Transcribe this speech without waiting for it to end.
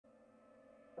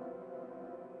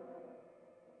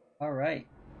All right.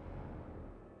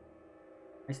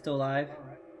 Am I still alive?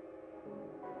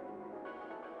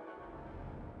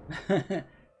 All right.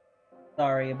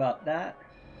 Sorry about that.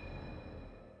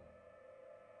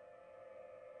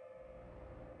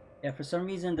 Yeah, for some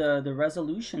reason the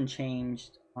resolution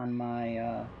changed on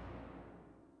my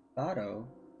auto.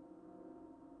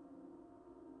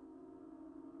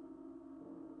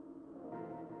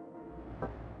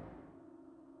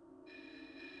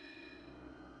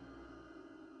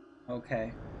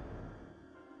 Okay.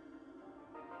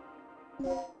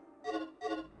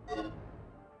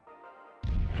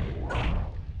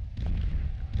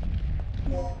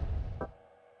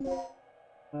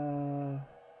 Oh,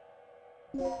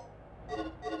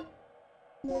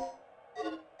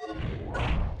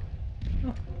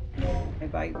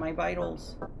 my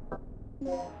vitals.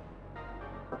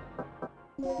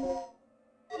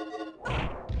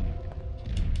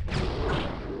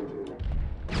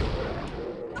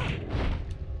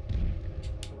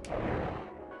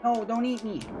 No, don't eat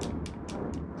me.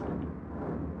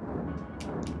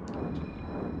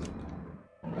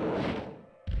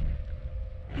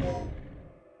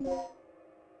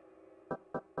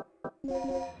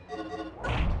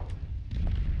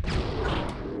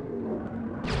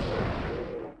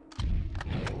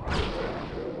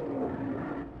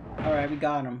 Alright, we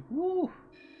got him. Woo!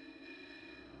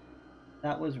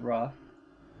 That was rough.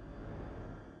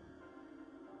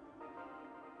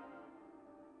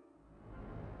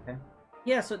 Okay.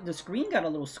 Yeah, so the screen got a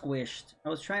little squished. I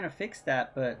was trying to fix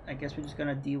that, but I guess we're just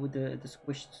gonna deal with the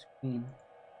squished screen.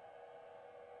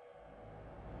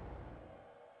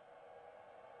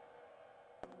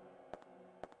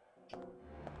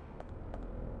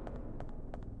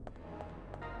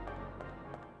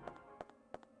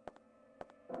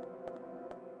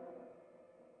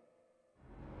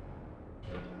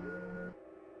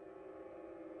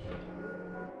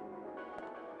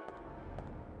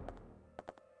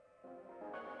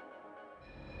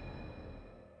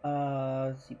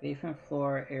 Let's see, basement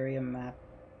floor area map.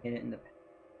 Get it in the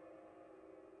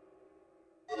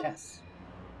yes.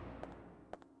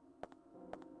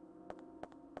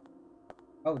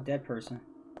 Oh, dead person.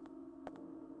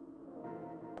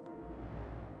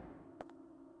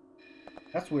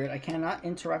 That's weird. I cannot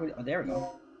interact with. Oh, there we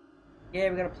go.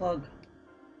 Yeah, we got a plug.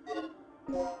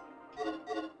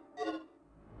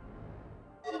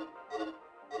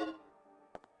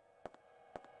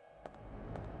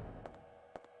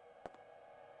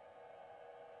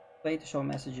 Play to show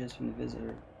messages from the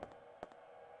visitor.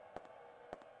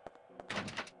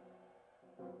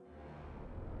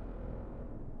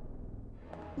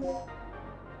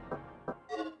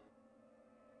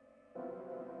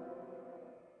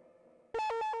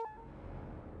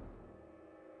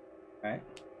 Alright.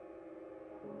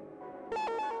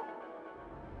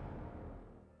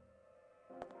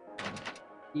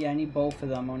 Yeah, I need both of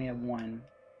them. I only have one.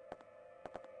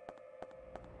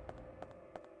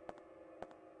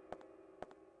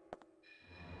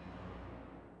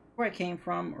 Where I came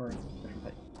from, or different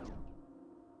place?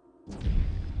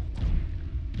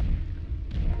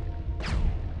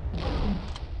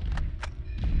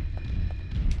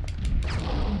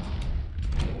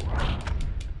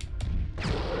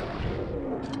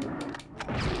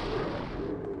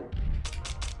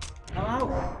 I'm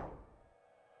out.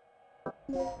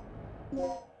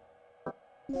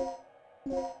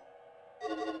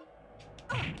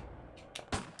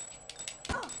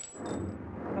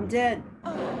 I'm dead.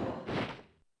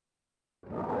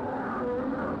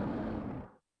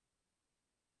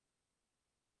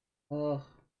 Ugh.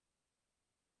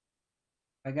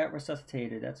 I got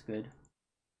resuscitated. That's good.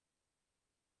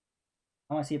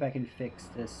 I want to see if I can fix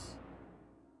this.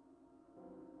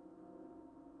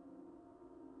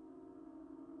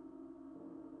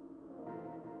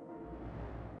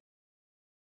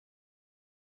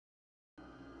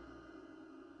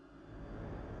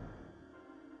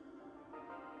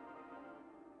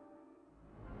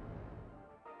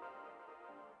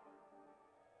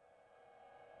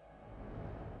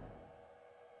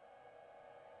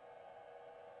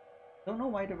 Don't know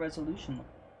why the resolution looks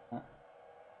like that.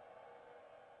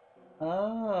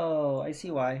 Oh, I see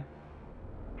why.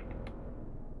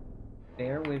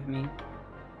 Bear with me.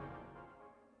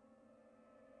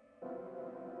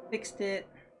 Fixed it.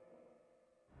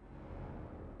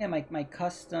 Yeah, my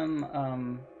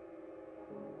custom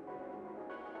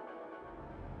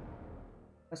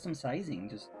custom sizing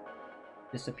just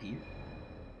disappeared.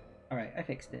 Alright, I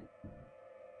fixed it.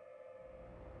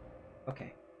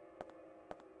 Okay.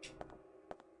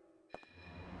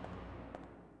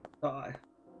 So I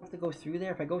have to go through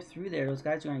there. If I go through there, those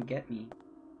guys are gonna get me.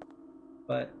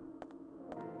 But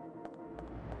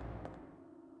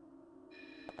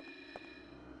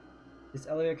This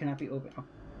elevator cannot be opened. Oh.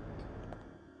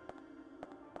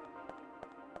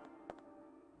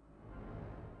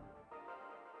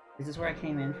 Is this where I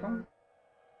came in from?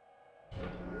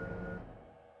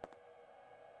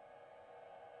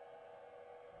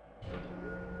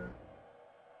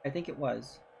 I think it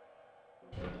was.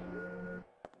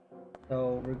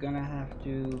 So we're gonna have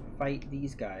to fight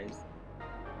these guys.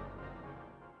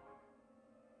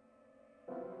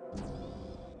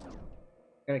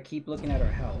 Gotta keep looking at our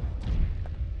health.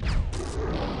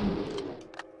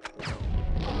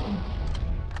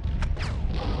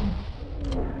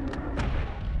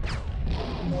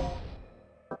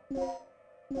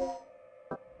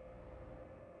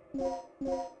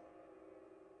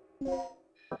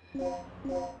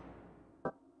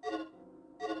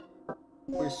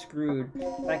 We're screwed.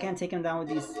 I can't take him down with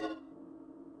these.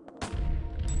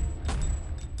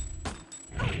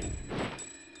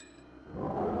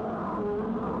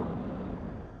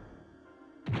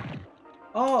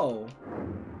 Oh!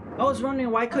 I was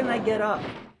wondering why couldn't I get up?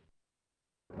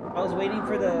 I was waiting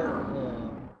for the...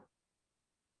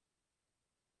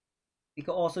 We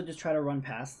could also just try to run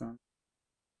past them.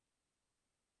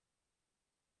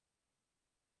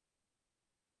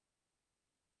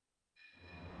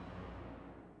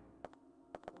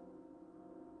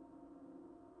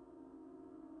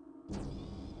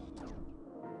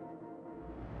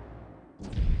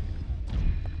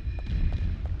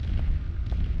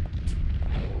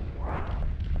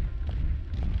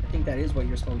 I think that is what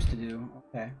you're supposed to do.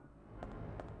 Okay.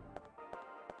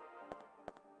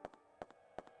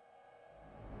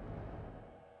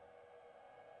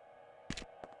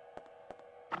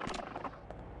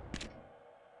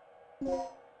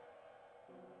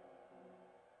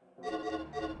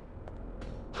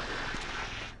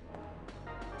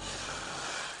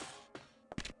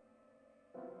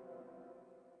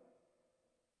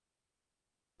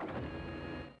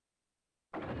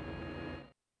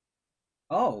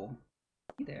 Oh,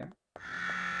 hey there.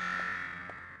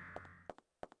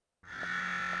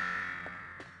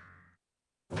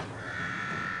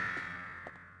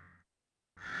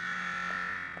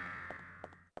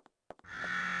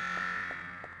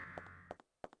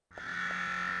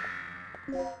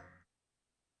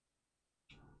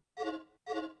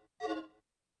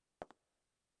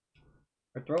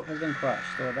 Her throat has been crushed,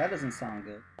 so that doesn't sound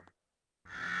good.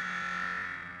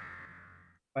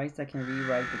 Device that can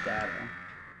rewrite the data.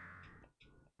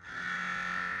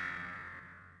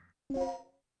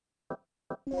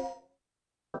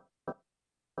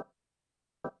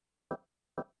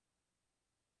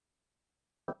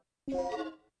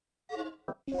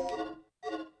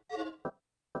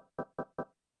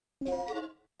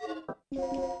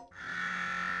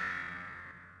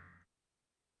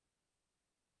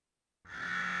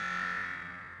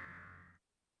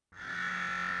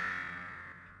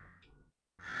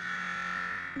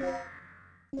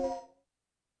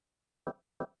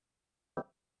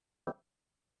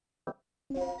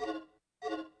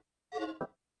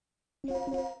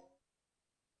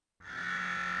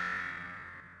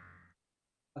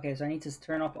 Okay, so I need to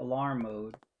turn off alarm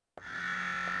mode.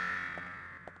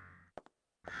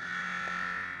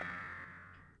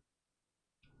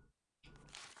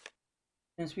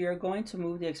 Since we are going to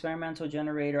move the experimental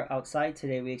generator outside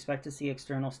today, we expect to see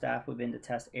external staff within the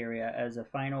test area. As a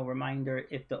final reminder,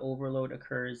 if the overload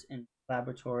occurs in the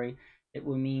laboratory, it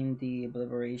will mean the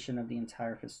obliteration of the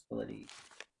entire facility.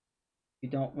 You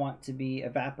don't want to be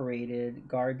evaporated.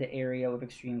 Guard the area with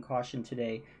extreme caution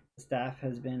today. The staff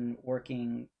has been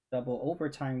working double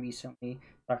overtime recently.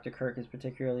 Dr. Kirk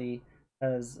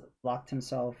has locked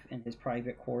himself in his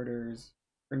private quarters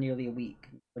for nearly a week.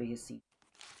 Nobody has seen.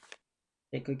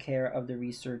 Take good care of the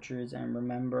researchers and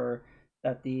remember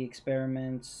that the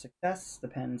experiment's success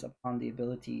depends upon the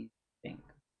ability to think.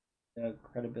 The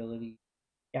credibility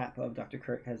gap of Dr.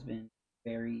 Kirk has been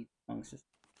buried among systems.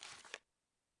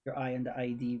 Your eye on the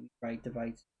ID rewrite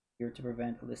device here to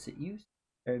prevent illicit use.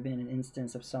 There have been an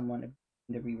instance of someone abusing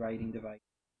the rewriting device.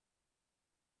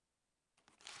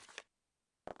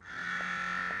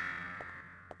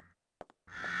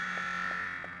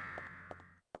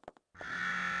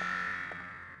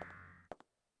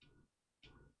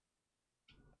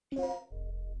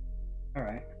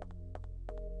 Alright.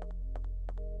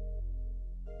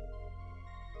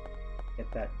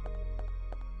 Get that.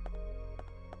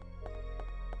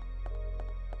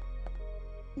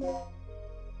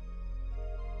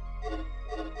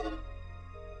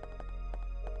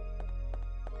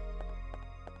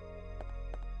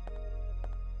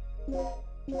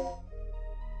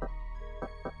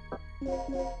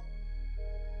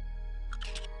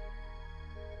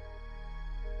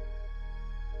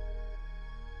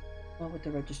 what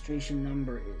the registration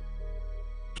number is.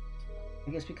 I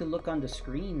guess we could look on the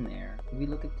screen there. Can we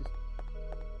look at this?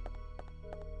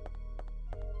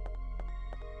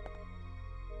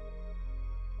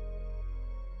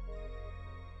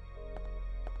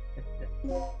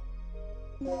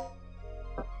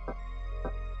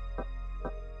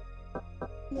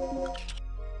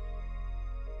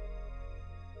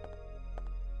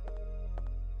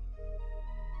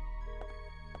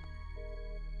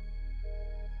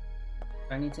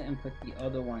 I need to input the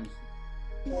other one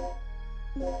here.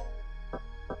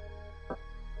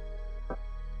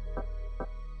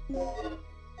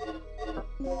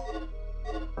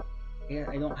 Yeah,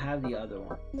 I don't have the other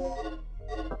one.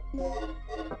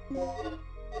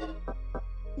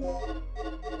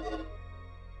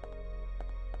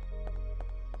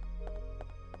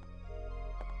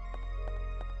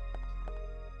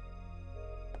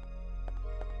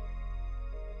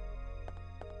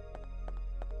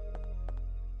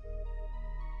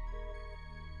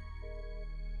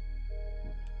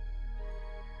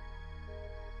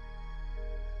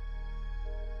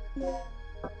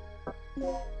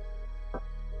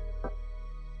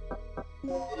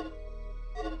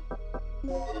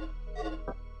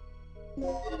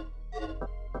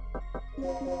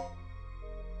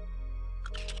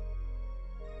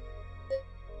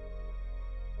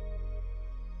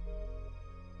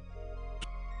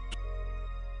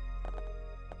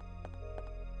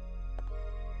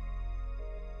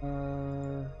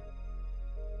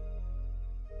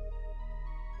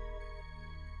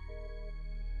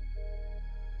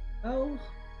 Oh,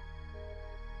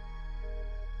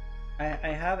 I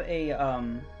have a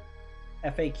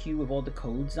FAQ with all the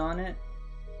codes on it,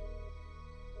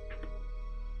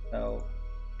 so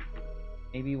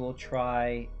maybe we'll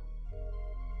try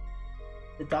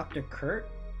the Dr. Kurt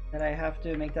that I have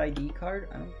to make the ID card.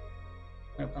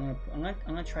 I'm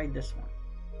gonna try this one.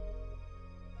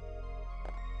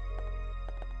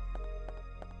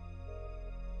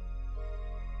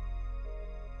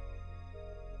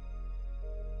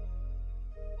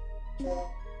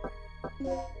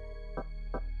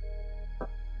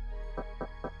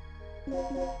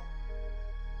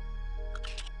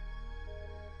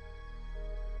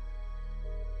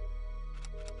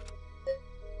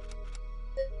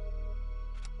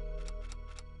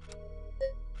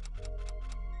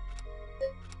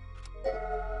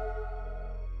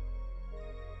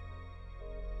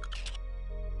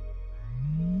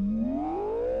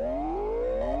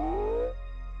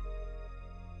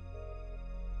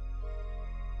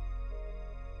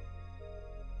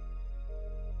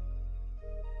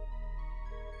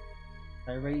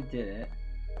 I already did it.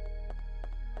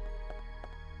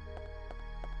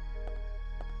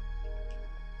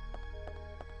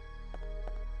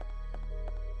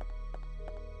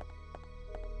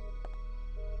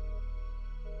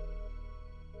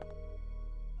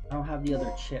 I don't have the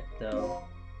other chip though.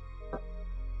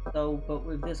 So, but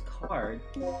with this card,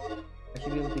 I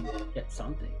should be able to get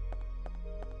something.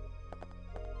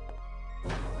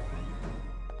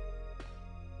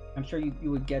 I'm sure you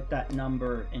would get that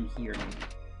number in here.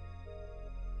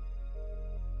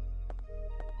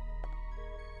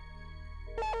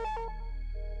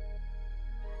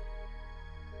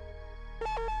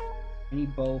 I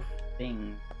need both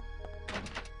things.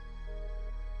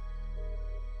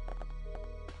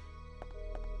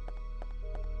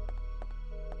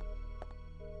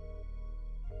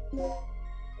 Might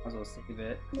as well save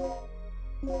it.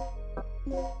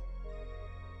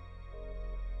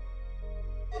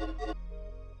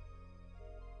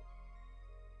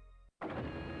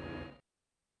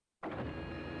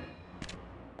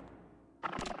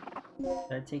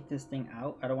 Should I take this thing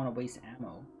out? I don't want to waste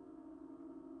ammo.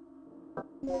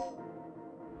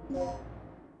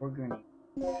 Or grenade.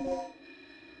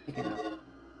 Take it out.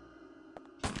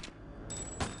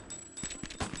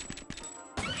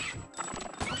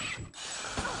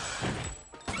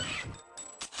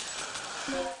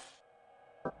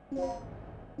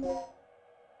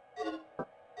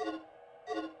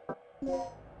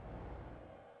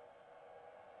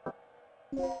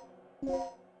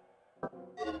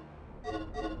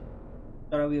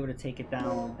 Thought I'd be able to take it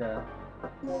down with the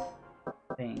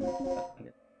thing.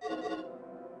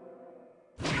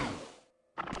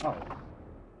 Oh.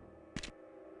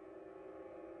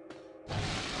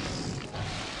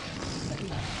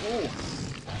 Oh.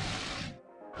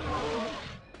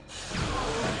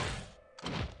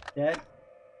 Dead?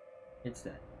 It's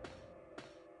dead.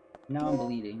 Now I'm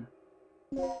bleeding.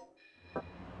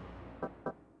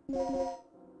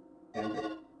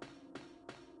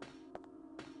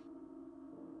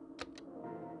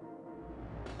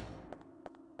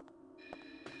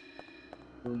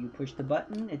 Okay. Will you push the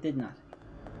button? It did nothing.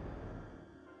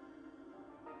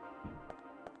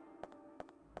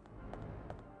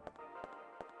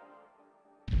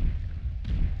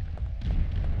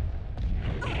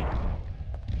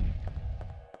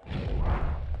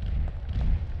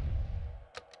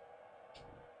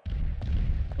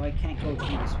 So I can't go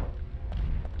through this way.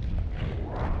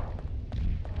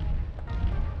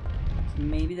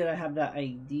 Maybe that I have that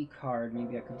ID card,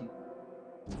 maybe I could do.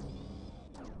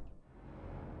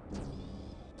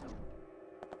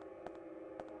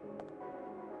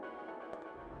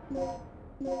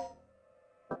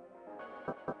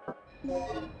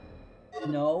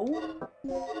 No?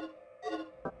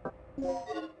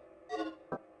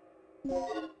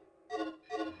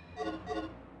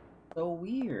 So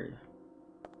weird.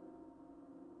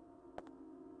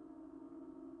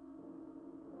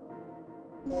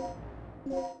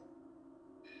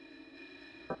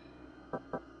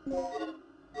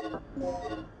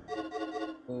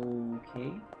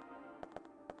 Okay.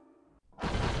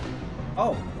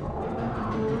 Oh!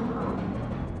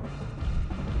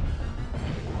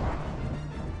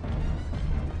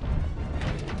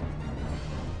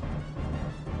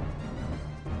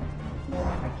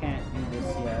 I can't do this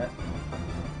yet.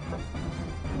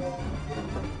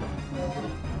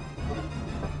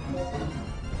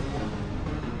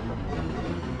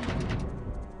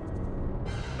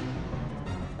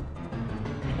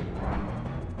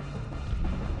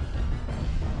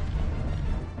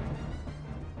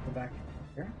 Go back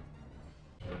here.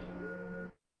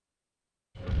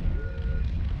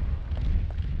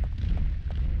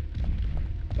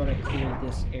 Thought I cleared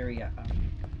this area up.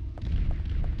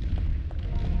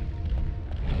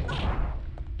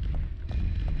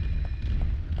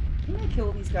 Can I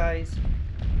kill these guys?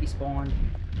 Respawn.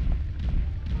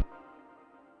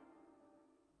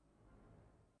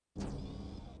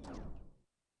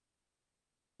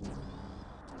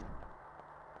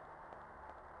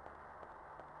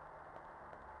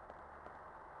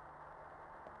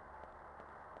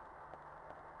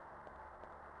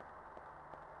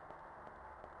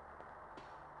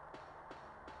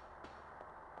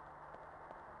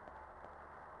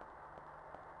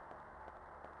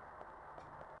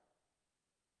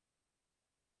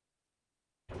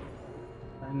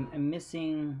 I'm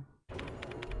missing.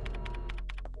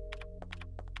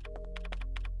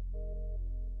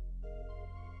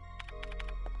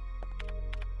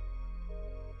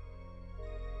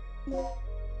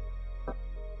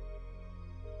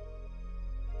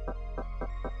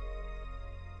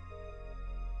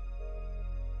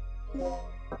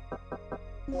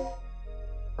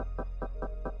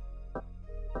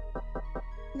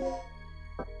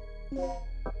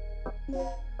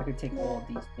 I could take all of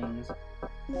these things.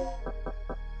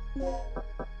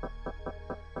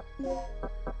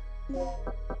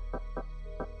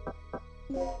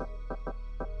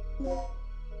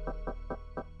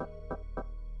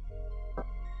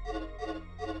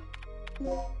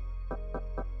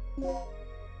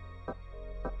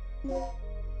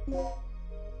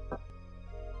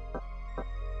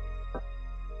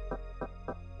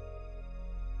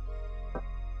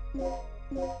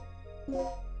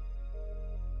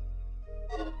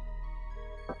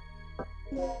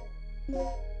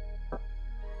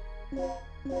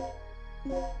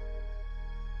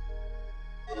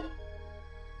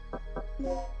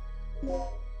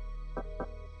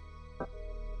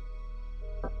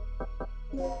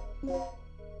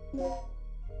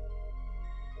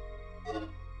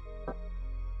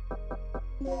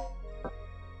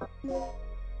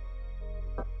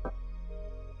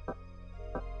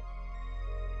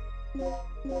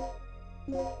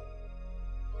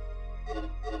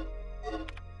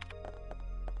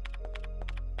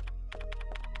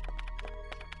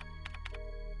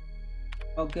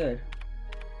 Oh, good.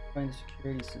 Find the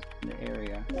security system in the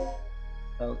area.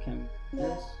 So can we do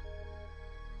this?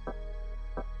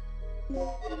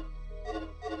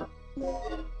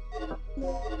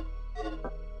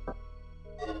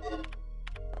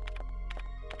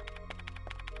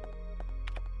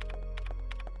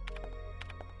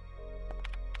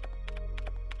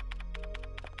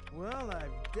 Well,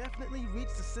 I've definitely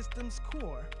reached the system's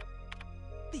core.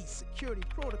 These security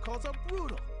protocols are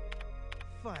brutal.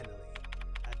 Finally,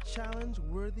 a challenge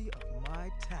worthy of my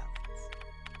talents.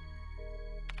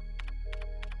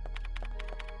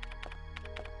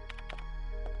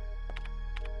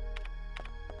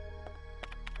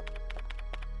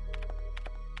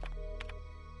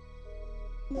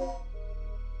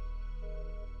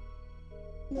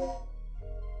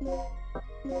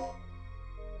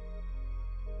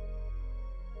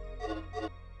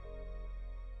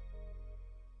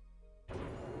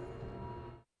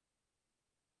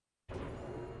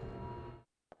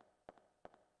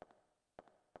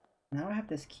 Now I have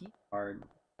this key card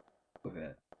with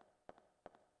it.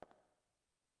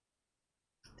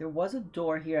 There was a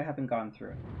door here I haven't gone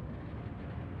through.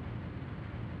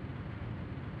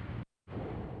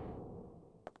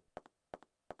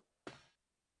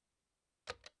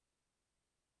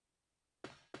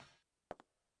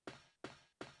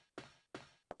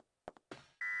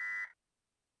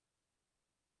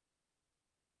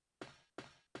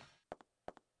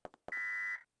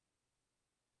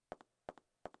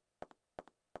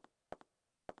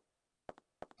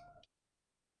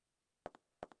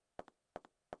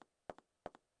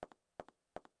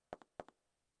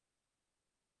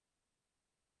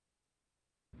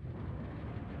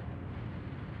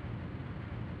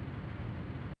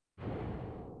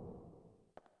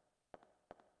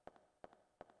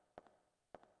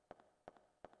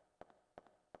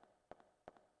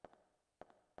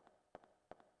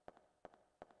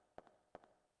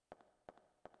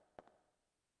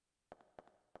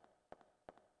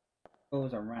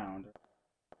 Goes around.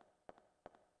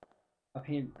 Up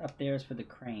here, up there is for the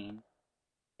crane.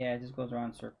 Yeah, it just goes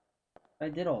around circle. I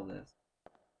did all this.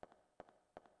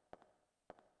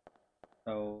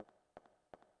 So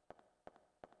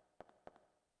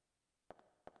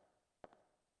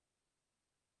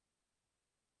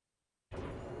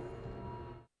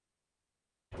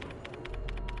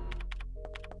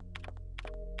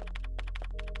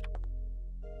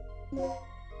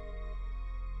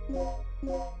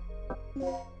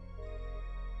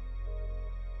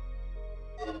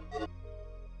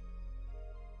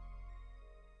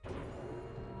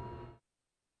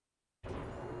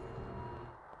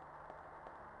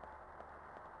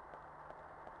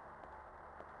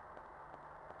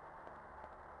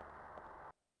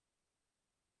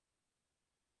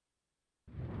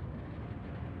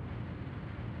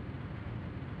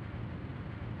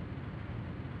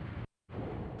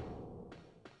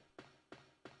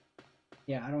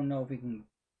yeah, I don't know if we can.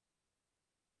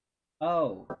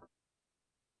 Oh,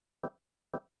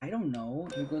 I don't know.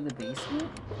 Do we go to the basement?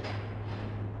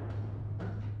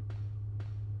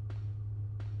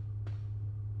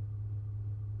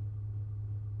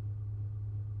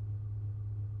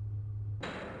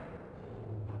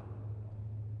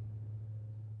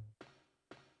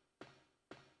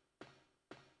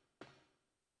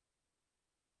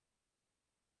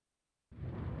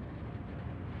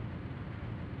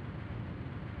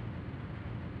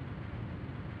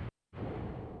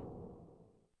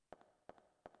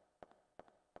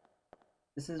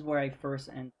 This is where I first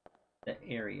entered the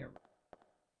area.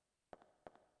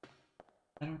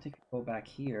 I don't think I go back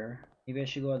here. Maybe I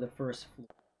should go to the first floor.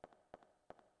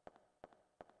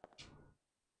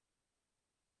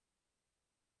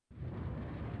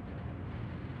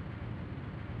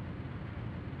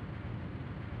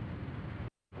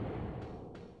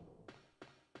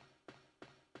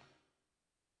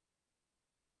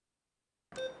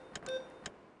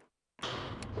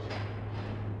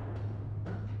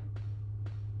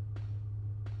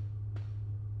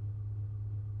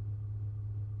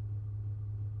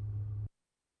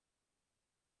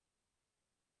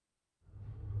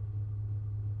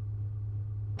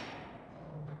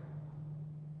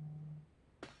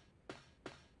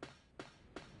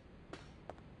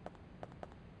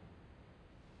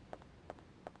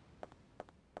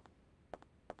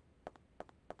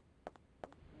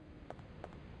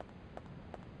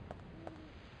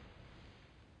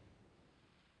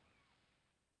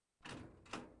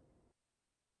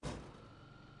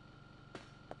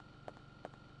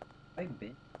 I've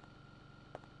been.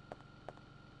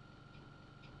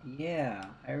 Yeah,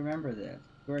 I remember this.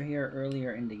 We were here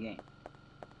earlier in the game.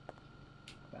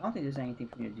 But I don't think there's anything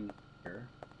for me to do here.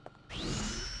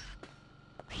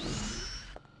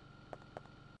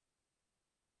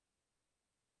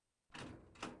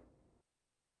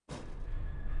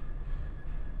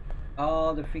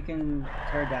 Oh, the freaking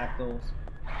pterodactyls.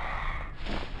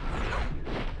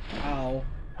 Ow.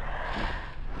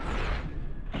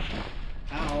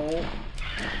 Ow.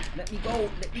 Let me go.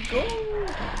 Let me go.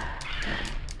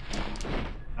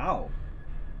 Ow.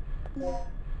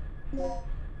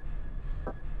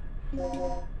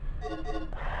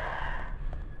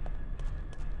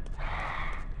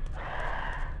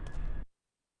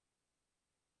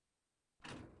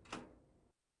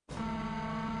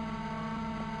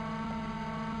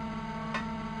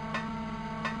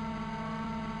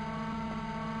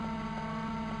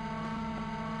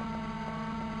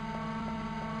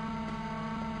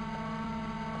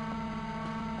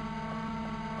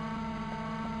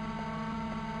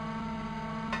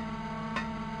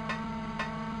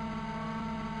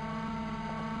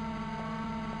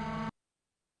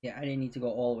 Yeah, I didn't need to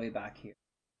go all the way back here.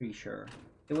 Pretty sure.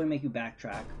 It wouldn't make you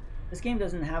backtrack. This game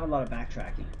doesn't have a lot of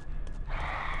backtracking. I'm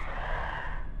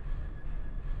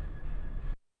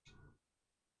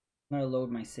gonna load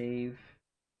my save.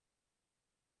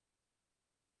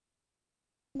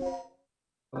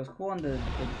 What's cool on the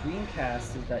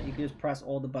Dreamcast is that you can just press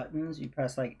all the buttons. You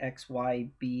press like X, Y,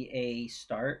 B, A,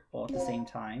 start all at the same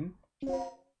time. And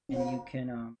you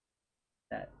can,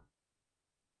 I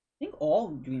think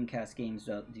all Dreamcast games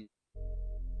do.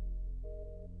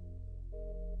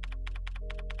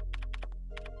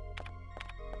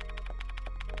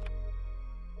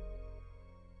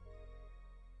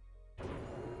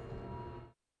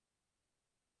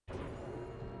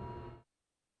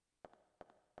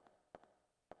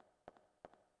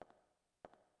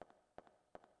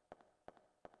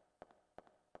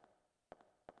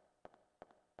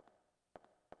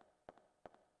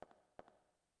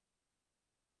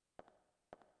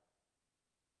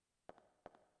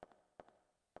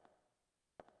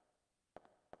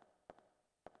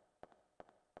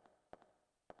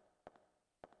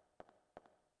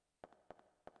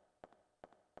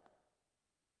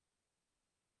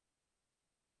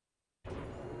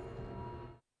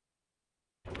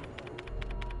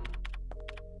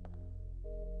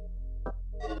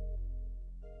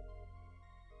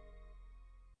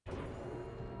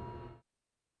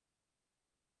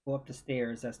 Go up the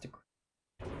stairs, that's the...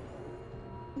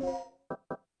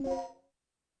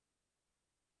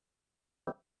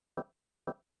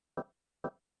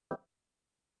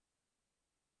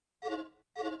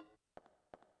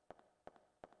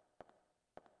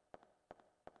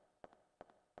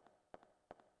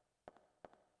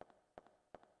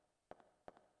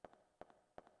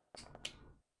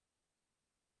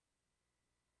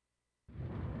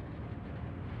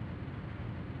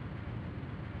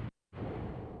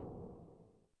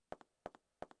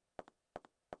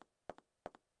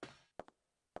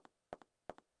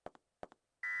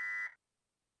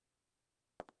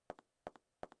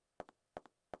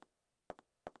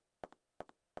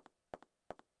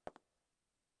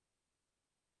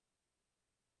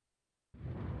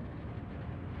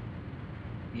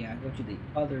 Yeah, go to the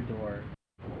other door.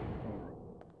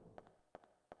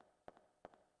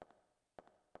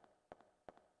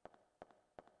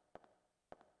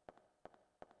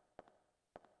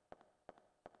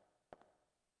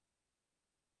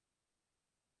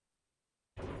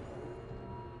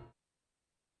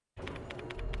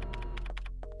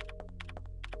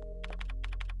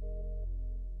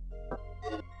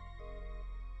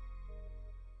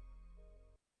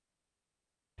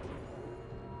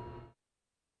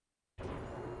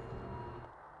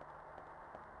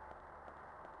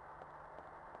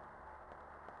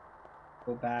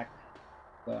 Go back.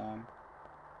 All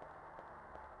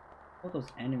those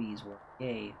enemies were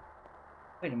gay.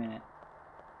 Wait a minute.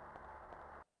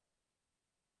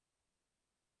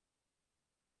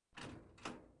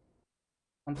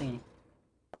 Something.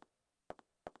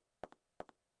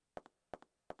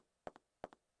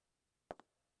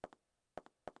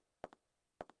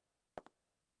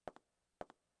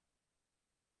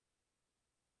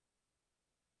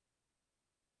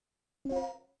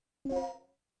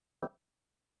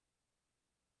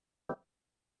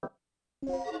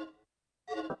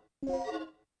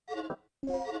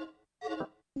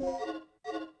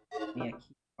 Yeah,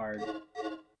 key card.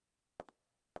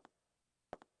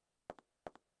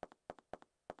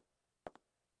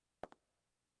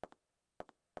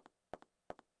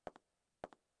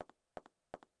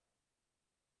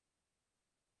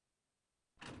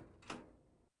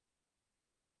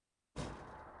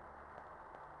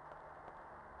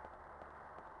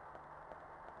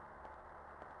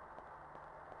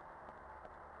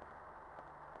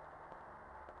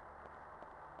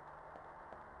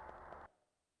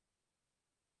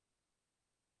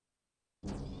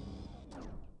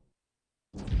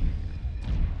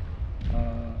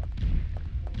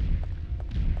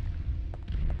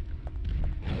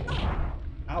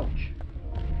 Ouch.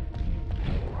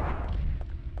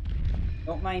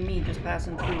 Don't mind me just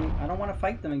passing through. I don't want to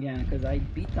fight them again because I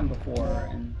beat them before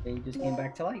and they just came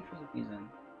back to life for some reason.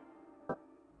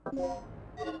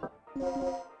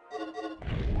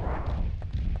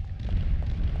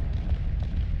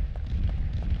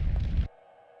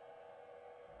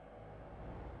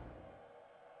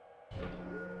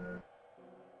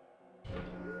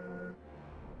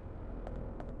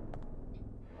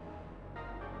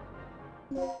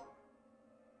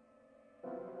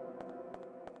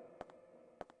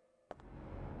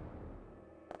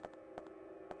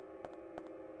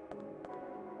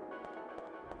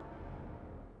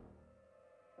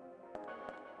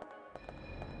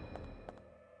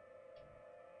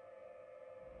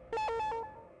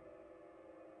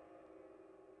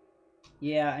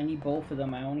 Yeah, I need both of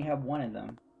them. I only have one of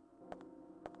them.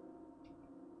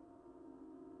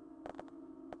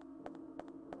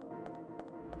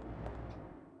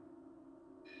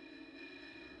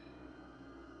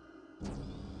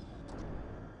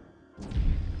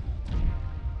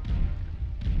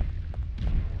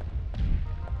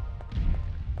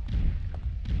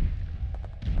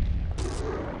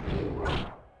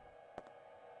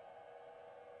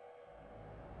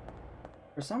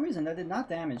 For some reason, that did not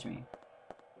damage me.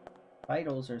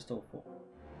 Vitals are still full.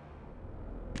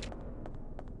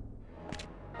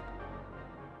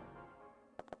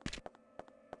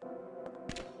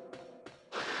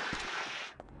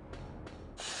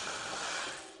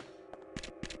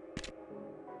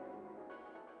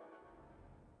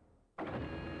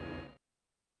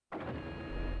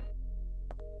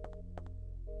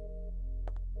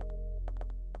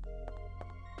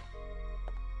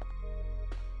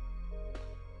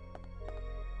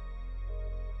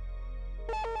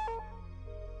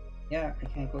 Yeah, I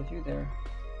can't go through there.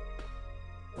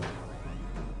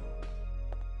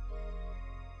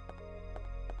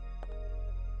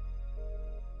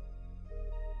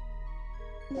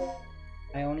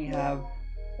 I only have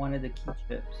one of the key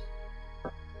chips.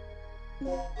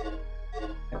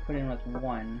 I put in like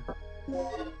one.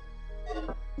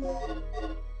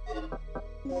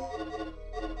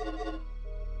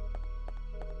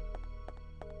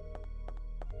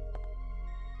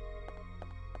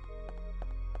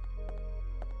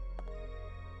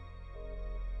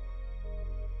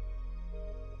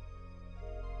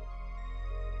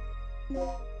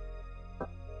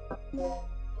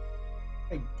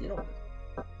 I did all this.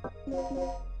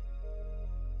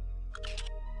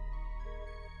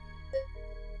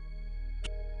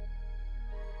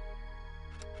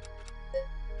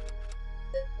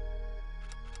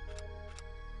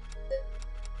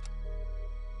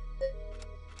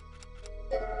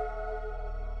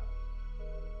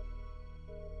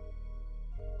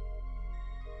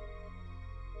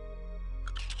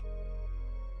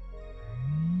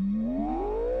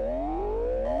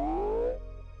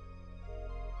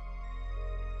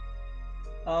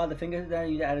 Oh, the finger that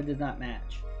you added does not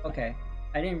match. Okay,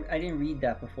 I didn't read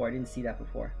that before. I didn't see that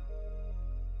before.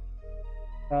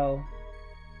 Oh.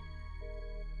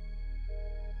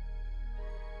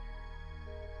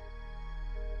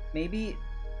 Maybe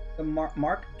the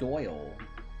Mark Doyle,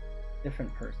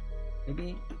 different person.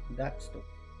 Maybe that's the.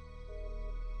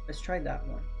 Let's try that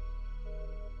one.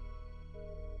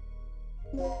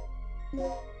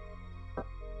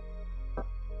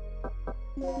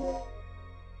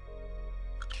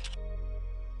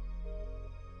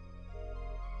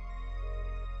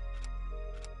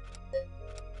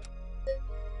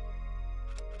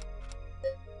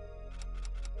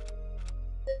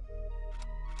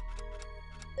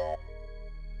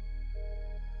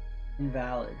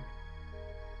 Invalid.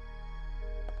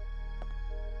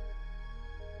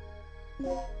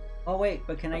 Oh wait,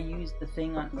 but can I use the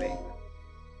thing on wait?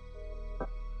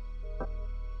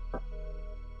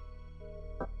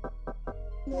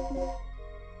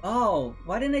 Oh,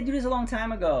 why didn't I do this a long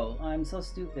time ago? I'm so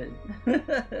stupid.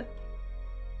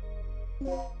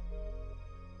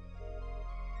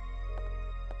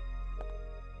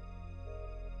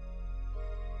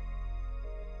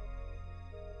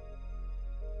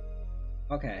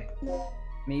 Okay,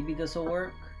 maybe this will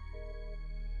work.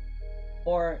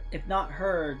 Or if not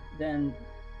her, then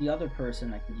the other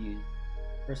person I could use.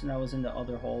 The person that was in the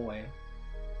other hallway.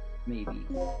 Maybe.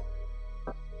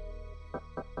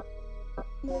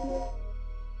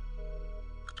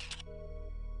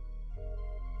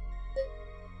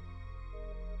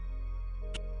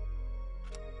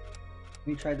 Let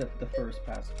me try the first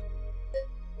pass.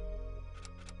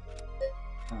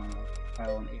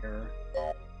 Trial and error.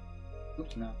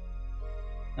 Oops, no.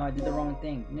 No, I did the wrong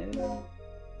thing. No.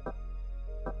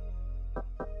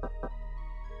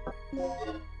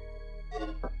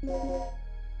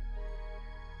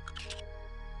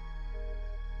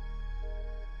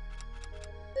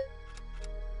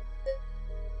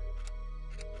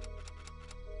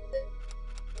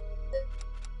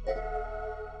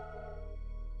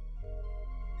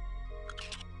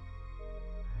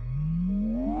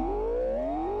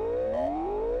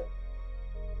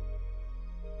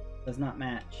 Does not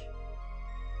match.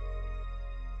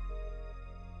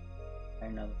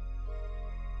 Another.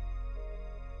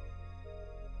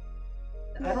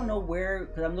 I don't know where,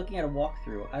 because I'm looking at a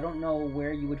walkthrough. I don't know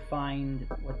where you would find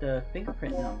what the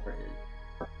fingerprint number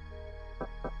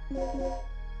is.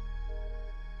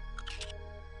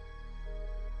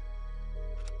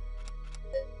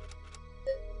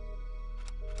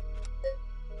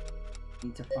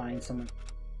 Need to find someone.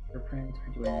 fingerprint,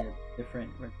 or do I need a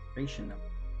different registration number?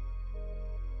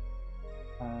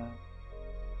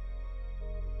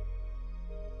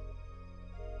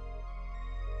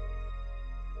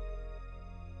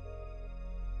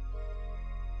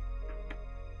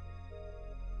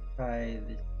 Try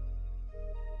this.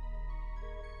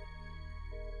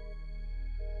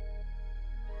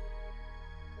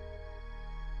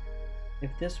 If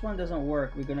this one doesn't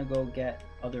work, we're gonna go get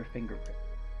other fingerprints.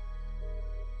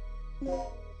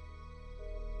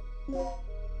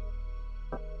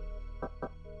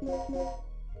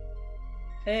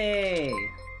 Hey!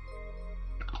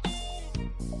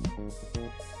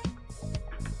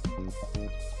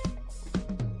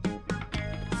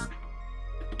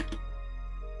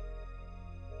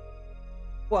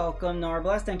 Welcome,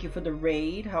 Narblast. Thank you for the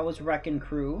raid. How was Wrecking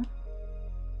Crew?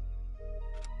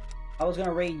 I was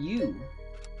gonna raid you.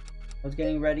 I was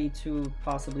getting ready to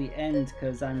possibly end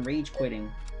because I'm rage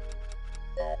quitting.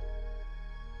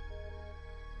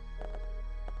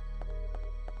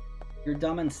 You're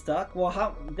dumb and stuck? Well,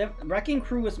 how... Wrecking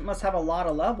Crew must have a lot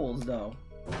of levels, though.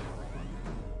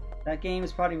 That game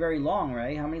is probably very long,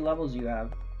 right? How many levels do you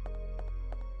have?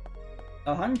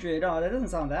 100? Oh, that doesn't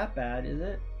sound that bad, is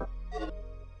it?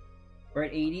 We're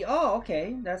at 80? Oh,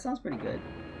 okay. That sounds pretty good.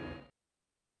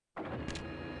 Oh,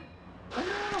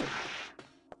 no!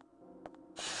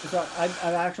 So I've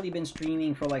actually been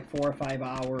streaming for like 4 or 5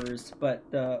 hours, but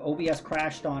the OBS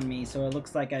crashed on me, so it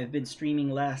looks like I've been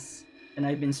streaming less than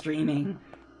I've been streaming.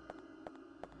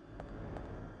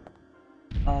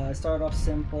 Start off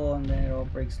simple and then it all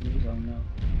breaks loose. Oh no.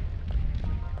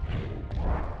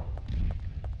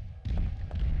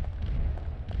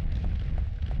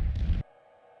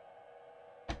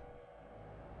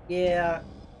 Yeah,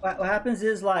 what happens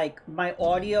is like my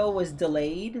audio was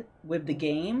delayed with the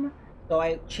game, so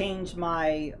I changed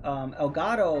my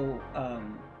Elgato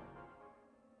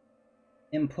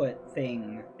input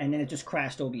thing, and then it just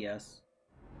crashed OBS.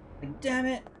 Like, damn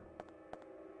it!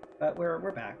 But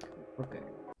we're back. We're good.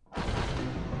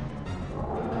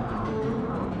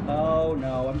 Oh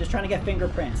no! I'm just trying to get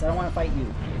fingerprints. I don't want to fight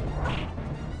you.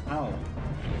 Ow!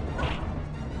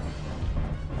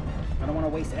 I don't want to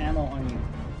waste ammo on you.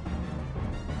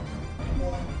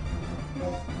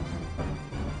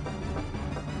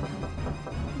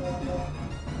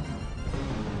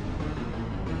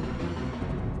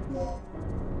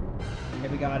 Okay,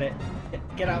 we got it.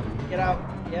 Get out! Get out!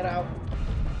 Get out!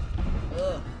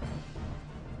 Ugh.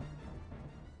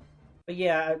 But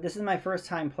yeah, this is my first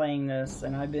time playing this,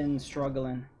 and I've been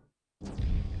struggling.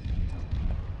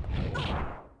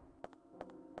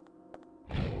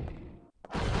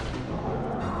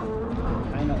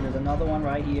 I know, there's another one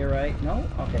right here, right? No?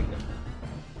 Okay, good.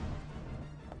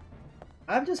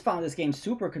 I've just found this game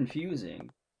super confusing.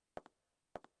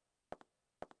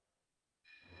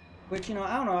 Which, you know,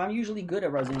 I don't know, I'm usually good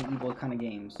at Resident Evil kind of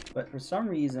games, but for some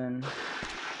reason,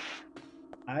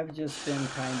 I've just been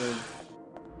kind of...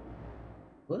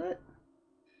 What?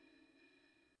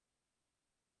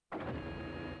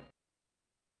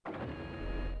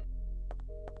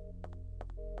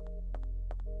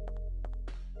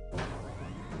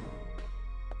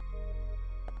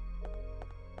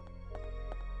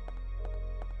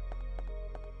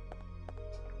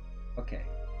 Okay.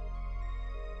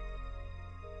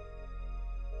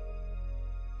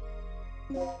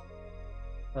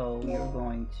 So we are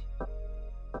going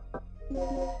to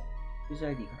use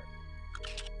ID card.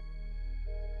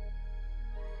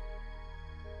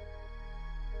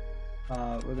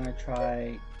 We're gonna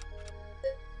try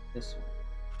this one.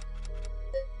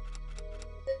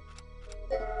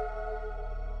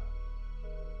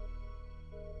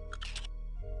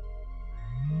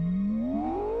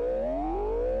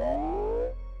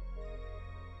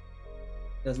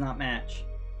 Does not match.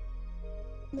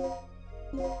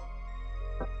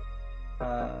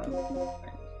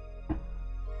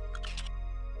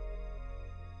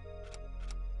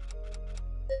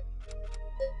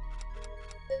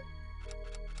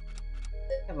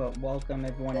 But welcome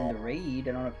everyone in the raid.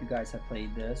 I don't know if you guys have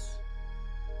played this.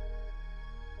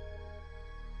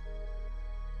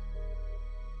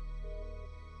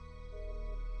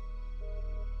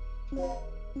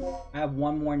 I have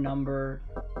one more number,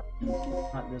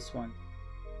 not this one.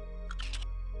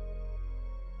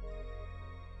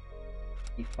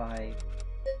 55.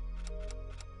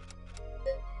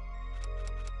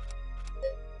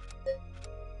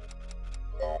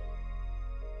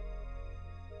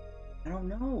 I don't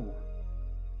know.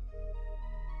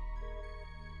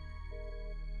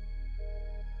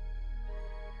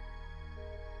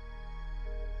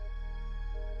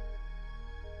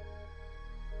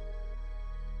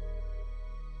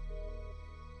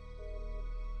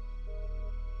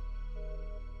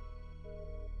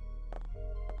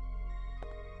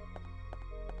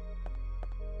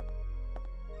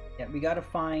 Yeah, we gotta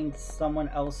find someone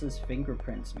else's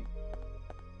fingerprints.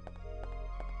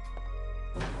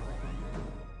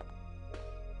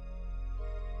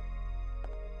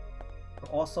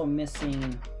 We're also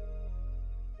missing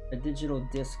a digital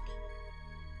disc.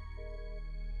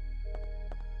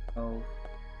 Oh.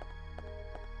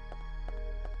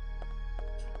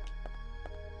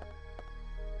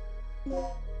 Let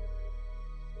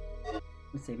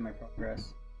me save my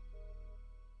progress.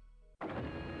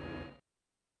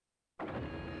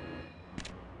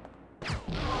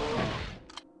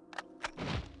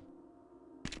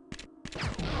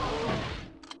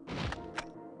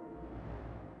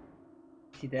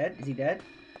 Is he dead? Is he dead?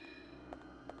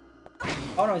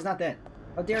 Oh no, he's not dead.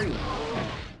 How dare you? Are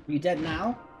you dead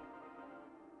now?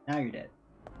 Now you're dead.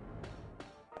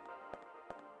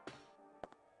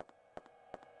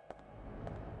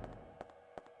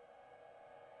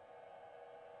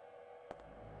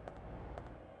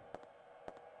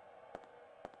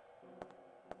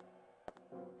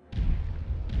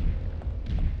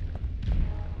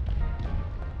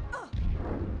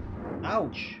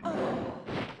 Ouch!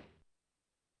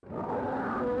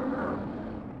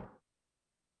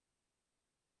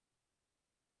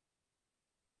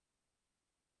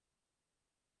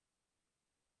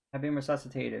 I've been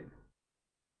resuscitated.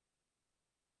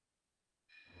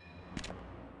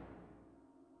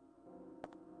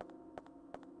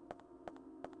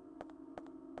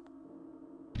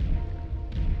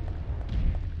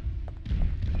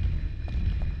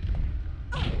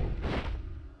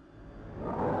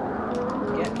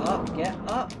 Get up! Get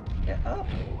up! Get up!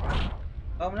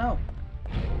 Oh no!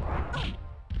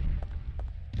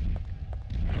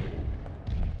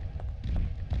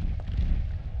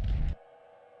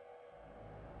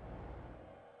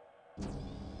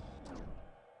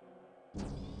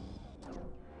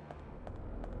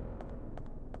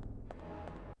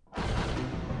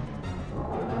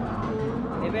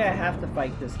 Maybe I have to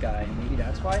fight this guy. Maybe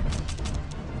that's why.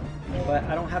 But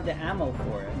I don't have the ammo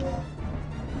for it.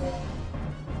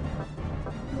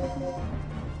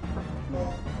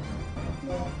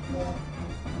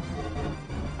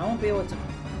 I won't be able to...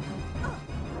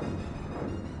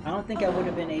 I don't think I would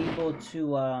have been able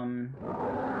to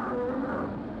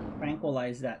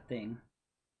tranquilize that thing.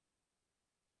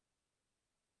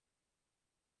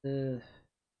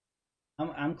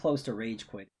 I'm close to rage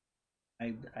quit.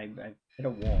 I hit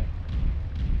a wall.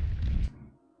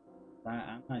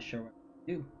 I'm not sure what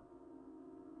to do.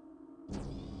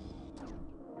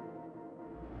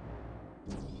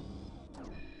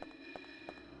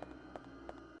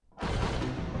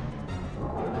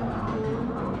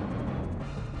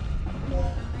 I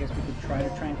guess we could try to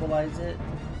tranquilize it.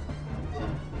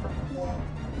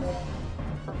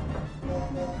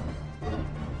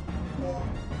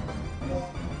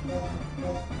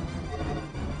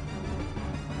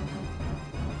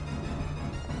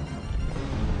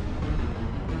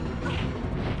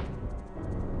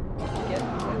 Get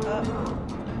up.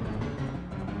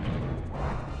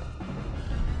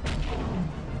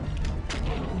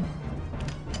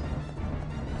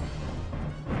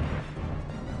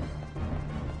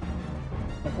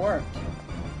 It worked.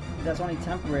 That's only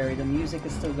temporary. The music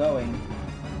is still going.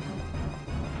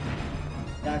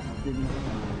 That didn't...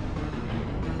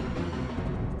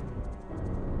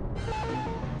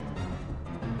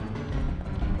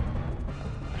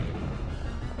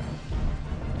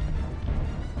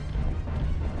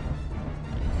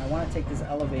 I want to take this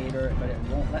elevator, but it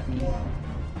won't let me.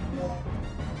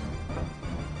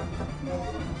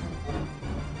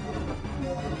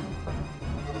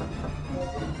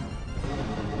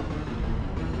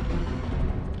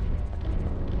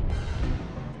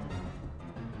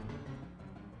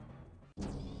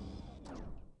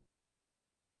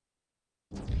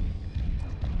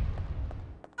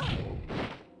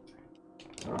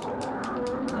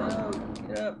 No,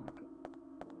 get up.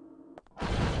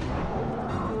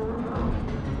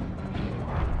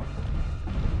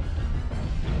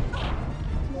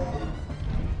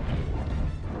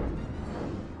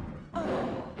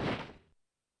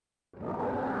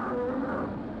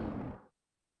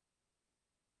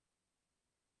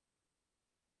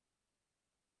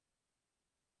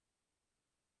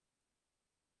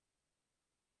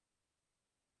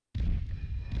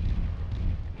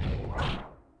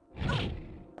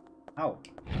 Ow.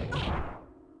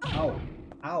 Ow.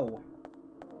 Ow.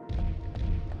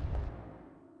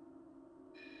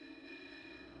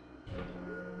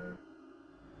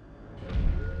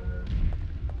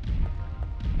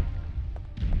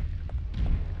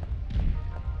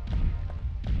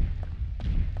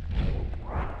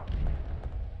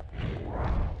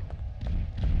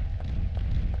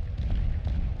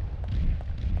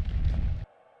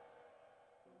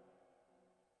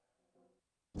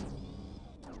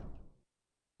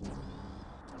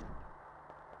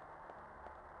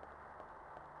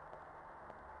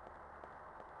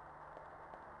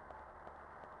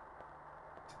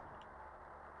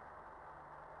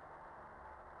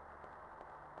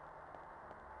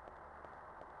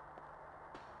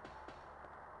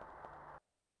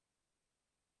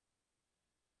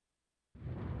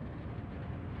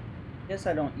 This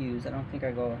I don't use. I don't think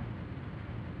I go.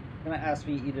 It's gonna ask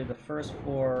me either the first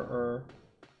floor or.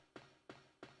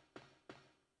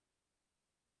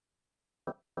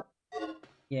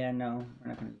 Yeah, no, we're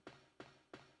not gonna.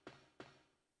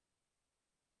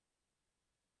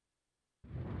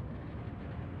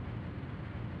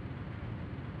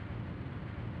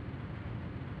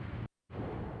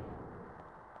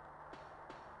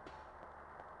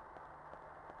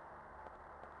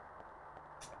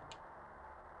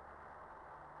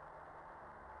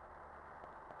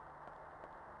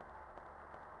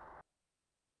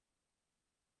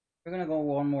 We're gonna go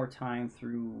one more time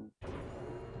through.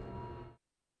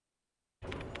 I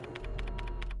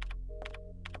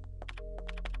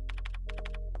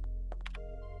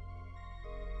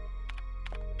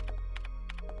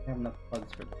have enough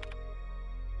plugs for this.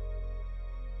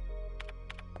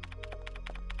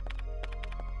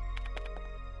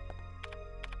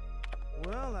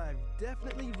 Well, I've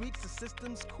definitely reached the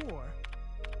system's core.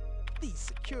 These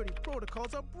security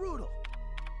protocols are brutal.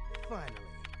 Finally,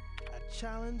 a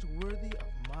challenge worthy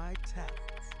of my talents.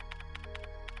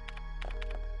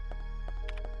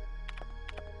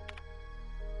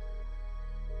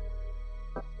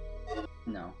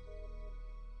 No.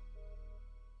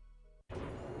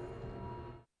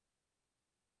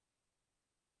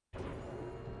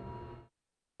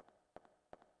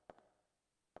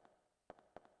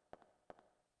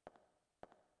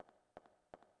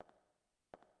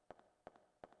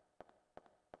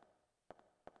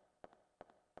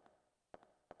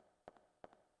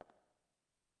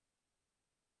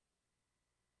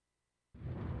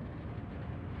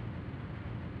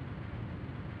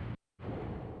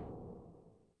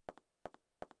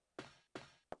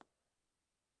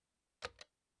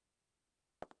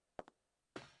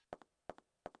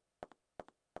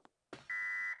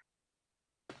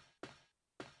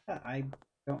 I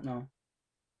don't know.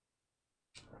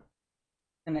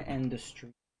 I'm gonna end the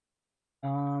stream.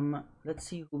 Let's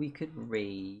see who we could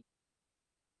raid.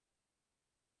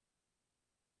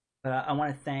 But I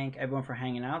want to thank everyone for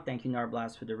hanging out. Thank you,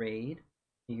 Narblast, for the raid.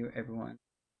 Thank you, everyone.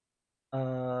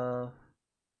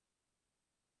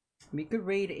 We could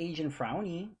raid Agent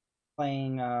Frowny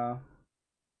playing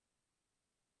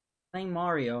playing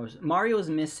Mario. Mario's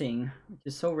missing, which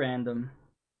is so random.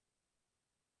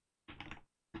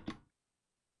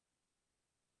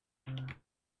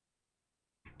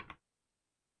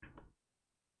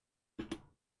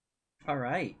 All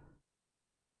right.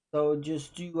 So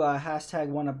just do hashtag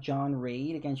 1UpJohn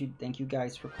raid. Again, thank you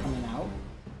guys for coming out.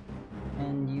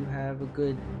 And you have a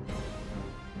good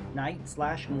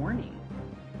night/morning.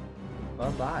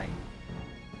 Bye-bye.